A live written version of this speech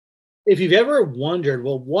If you've ever wondered,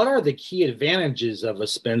 well, what are the key advantages of a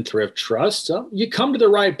spendthrift trust? You come to the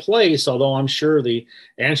right place, although I'm sure the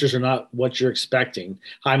answers are not what you're expecting.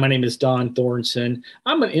 Hi, my name is Don Thornton.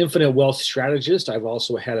 I'm an infinite wealth strategist. I've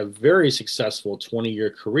also had a very successful 20-year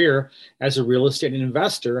career as a real estate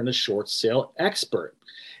investor and a short sale expert.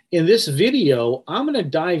 In this video, I'm going to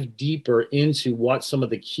dive deeper into what some of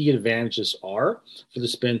the key advantages are for the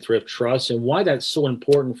Spendthrift Trust and why that's so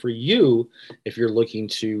important for you if you're looking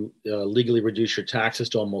to legally reduce your taxes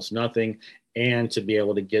to almost nothing and to be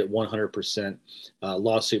able to get 100%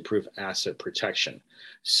 lawsuit-proof asset protection.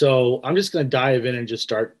 So I'm just going to dive in and just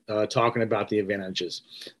start talking about the advantages.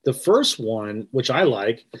 The first one, which I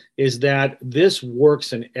like, is that this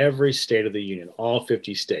works in every state of the union, all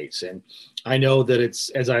 50 states. And I know that it's,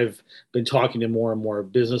 as I've been talking to more and more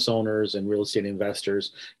business owners and real estate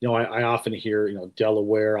investors, I often hear,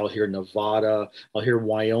 Delaware, I'll hear Nevada, I'll hear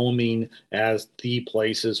Wyoming as the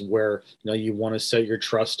places where, you want to set your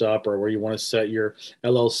trust up or where you want to set your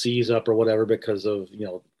LLCs up or whatever because of,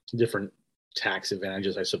 different tax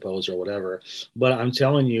advantages, I suppose, or whatever. But I'm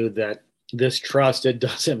telling you that this trust, it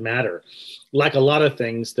doesn't matter. Like a lot of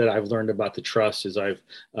things that I've learned about the trust as I've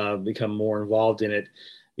become more involved in it,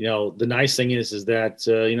 the nice thing is that,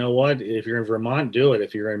 what, if you're in Vermont, do it.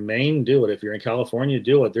 If you're in Maine, do it. If you're in California,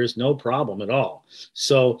 do it. There's no problem at all.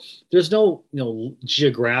 So there's no,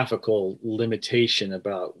 geographical limitation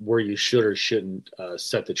about where you should or shouldn't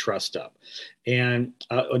set the trust up. And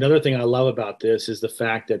another thing I love about this is the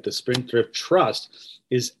fact that the Spendthrift Trust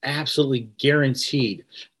is absolutely guaranteed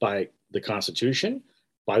by the Constitution,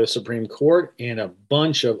 by the Supreme Court, and a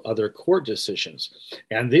bunch of other court decisions.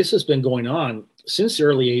 And this has been going on since the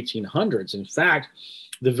early 1800s. In fact,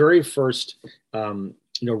 the very first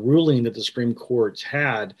ruling that the Supreme Court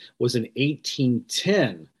had was in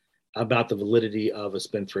 1810 about the validity of a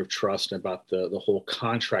spendthrift trust and about the whole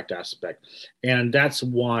contract aspect. And that's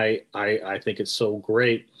why I think it's so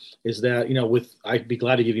great is that, I'd be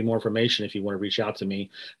glad to give you more information if you want to reach out to me.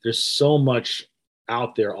 There's so much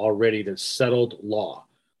out there already that's settled law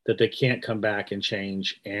that they can't come back and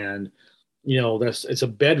change. And, it's a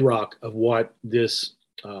bedrock of what this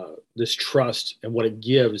trust and what it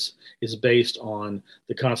gives is based on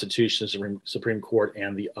the Constitution, Supreme Court,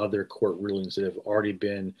 and the other court rulings that have already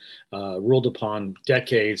been ruled upon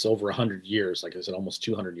decades, over 100 years, like I said, almost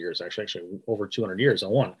 200 years, actually over 200 years on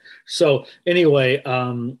one. So anyway,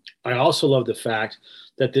 I also love the fact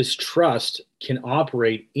that this trust can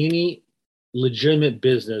operate any legitimate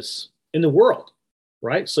business in the world.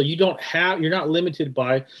 Right. So you're not limited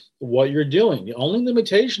by what you're doing. The only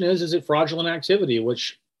limitation is it fraudulent activity,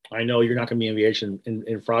 which I know you're not going to be engaged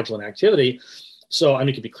in fraudulent activity. So,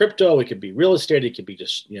 it could be crypto, it could be real estate, it could be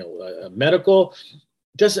just, medical.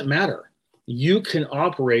 It doesn't matter. You can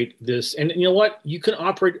operate this. And you know what? You can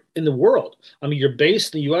operate in the world. You're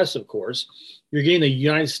based in the U.S., of course. You're getting the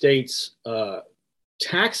United States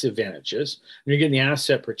tax advantages, and you're getting the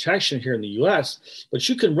asset protection here in the U.S., but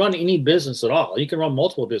you can run any business at all. You can run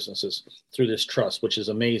multiple businesses through this trust, which is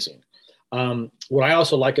amazing. What I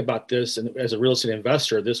also like about this, and as a real estate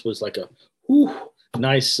investor, this was like a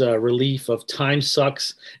nice relief of time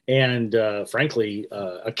sucks and frankly,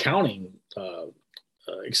 accounting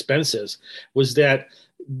expenses, was that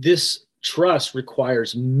this trust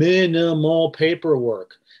requires minimal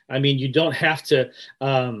paperwork. You don't have to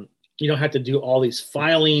do all these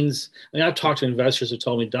filings. I've talked to investors who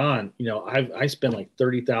told me, Don, I spend like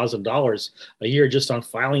 $30,000 a year just on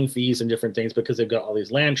filing fees and different things because they've got all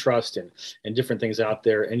these land trusts and different things out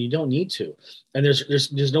there, and you don't need to. And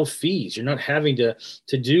there's no fees. You're not having to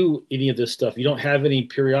do any of this stuff. You don't have any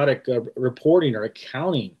periodic reporting or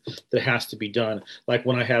accounting that has to be done. Like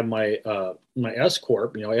when I had my S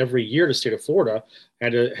corp, every year the state of Florida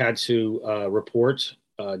had to report.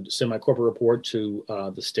 Send my corporate report to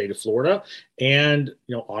the state of Florida, and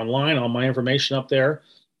online, all my information up there,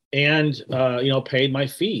 and paid my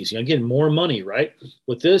fees. Again, more money, right?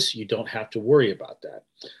 With this, you don't have to worry about that.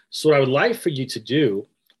 So what I would like for you to do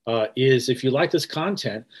is, if you like this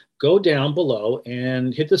content, go down below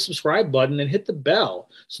and hit the subscribe button and hit the bell,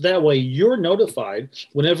 so that way you're notified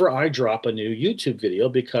whenever I drop a new YouTube video,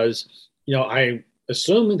 because I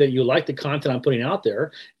assuming that you like the content I'm putting out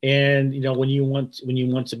there, and when you want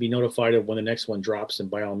to be notified of when the next one drops, then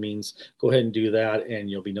by all means go ahead and do that, and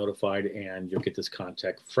you'll be notified, and you'll get this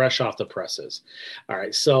content fresh off the presses. All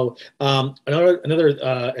right. So another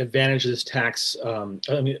advantage of this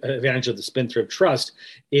advantage of the Spendthrift Trust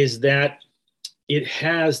is that it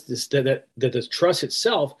has this that the trust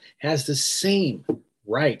itself has the same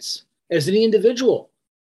rights as any individual.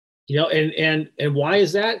 And why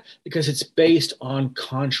is that? Because it's based on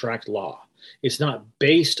contract law. It's not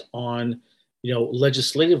based on,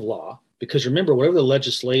 legislative law, because remember, whatever the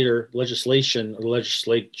legislation or the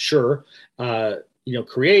legislature,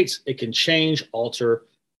 creates, it can change, alter,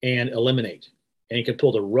 and eliminate. And it can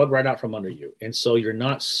pull the rug right out from under you. And so you're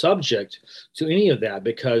not subject to any of that,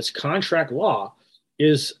 because contract law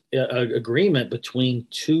is an agreement between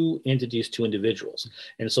two entities, two individuals.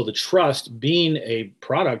 And so the trust, being a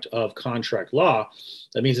product of contract law,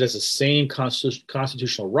 that means it has the same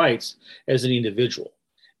constitutional rights as an individual.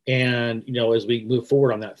 And, as we move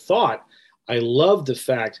forward on that thought, I love the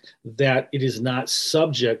fact that it is not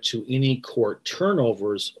subject to any court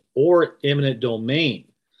turnovers or eminent domain.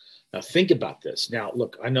 Now, think about this. Now,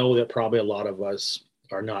 look, I know that probably a lot of us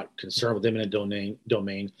are not concerned with eminent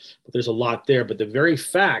domain, but there's a lot there. But the very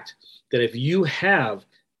fact that if you have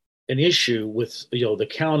an issue with, the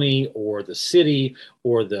county or the city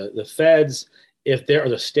or the feds, if they're, or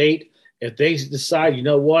the state, if they decide, you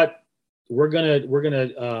know what, we're gonna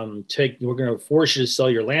force you to sell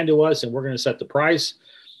your land to us, and we're gonna set the price,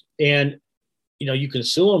 and you can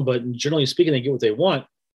sue them, but generally speaking, they get what they want.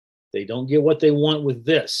 They don't get what they want with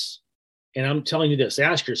this. And I'm telling you this: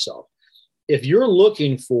 ask yourself, if you're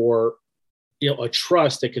looking for, a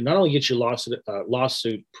trust that can not only get you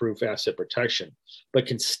lawsuit-proof asset protection, but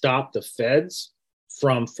can stop the feds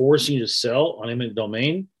from forcing you to sell on eminent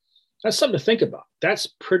domain, that's something to think about. That's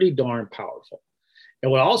pretty darn powerful.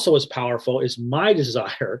 And what also is powerful is my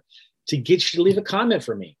desire to get you to leave a comment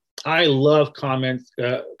for me. I love comments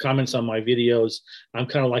on my videos. I'm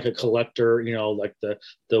kind of like a collector, like the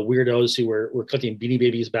weirdos who were collecting Beanie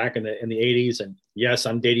Babies back in the 80s. And yes,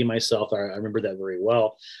 I'm dating myself. I remember that very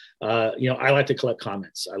well. I like to collect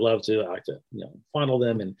comments. I like to funnel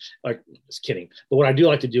them, and just kidding. But what I do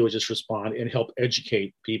like to do is just respond and help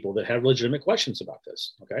educate people that have legitimate questions about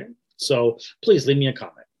this. Okay. So please leave me a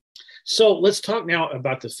comment. So let's talk now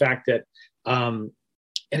about the fact that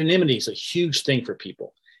anonymity is a huge thing for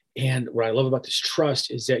people. And what I love about this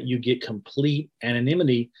trust is that you get complete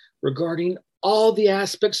anonymity regarding all the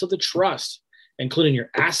aspects of the trust, including your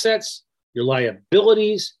assets, your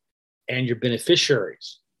liabilities, and your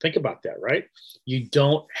beneficiaries. Think about that, right? You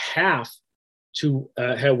don't have to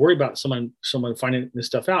worry about someone finding this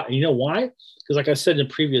stuff out. And you know why? Because like I said in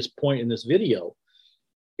the previous point in this video,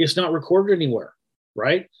 it's not recorded anywhere,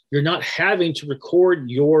 right? You're not having to record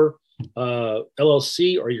your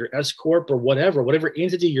LLC or your S corp or whatever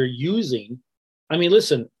entity you're using. I mean,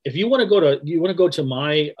 listen, if you want to go to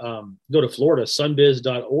Florida,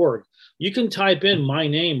 sunbiz.org, you can type in my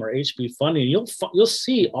name or HB funding, and you'll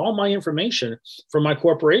see all my information from my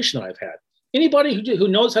corporation that I've had. Anybody who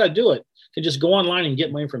knows how to do it can just go online and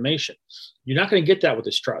get my information. You're not going to get that with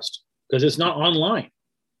this trust, because it's not online.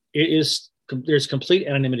 There's complete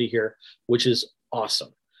anonymity here, which is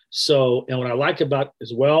awesome. So, and what I like about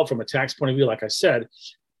as well from a tax point of view, like I said,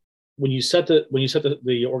 when you set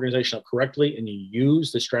the organization up correctly and you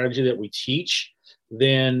use the strategy that we teach,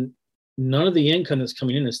 then none of the income that's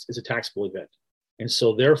coming in is a taxable event. And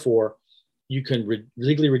so therefore, you can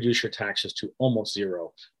legally reduce your taxes to almost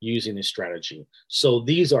zero using this strategy. So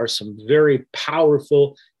these are some very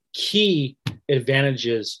powerful key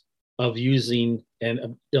advantages of using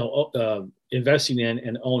and investing in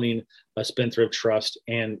and owning a Spendthrift trust,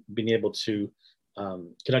 and being able to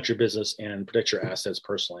conduct your business and protect your assets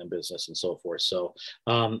personally and business and so forth. So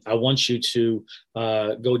I want you to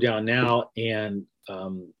go down now and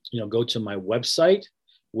go to my website,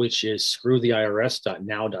 which is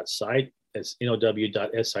screwtheirs.now.site. It's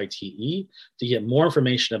now.site to get more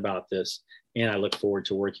information about this. And I look forward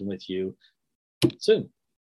to working with you soon.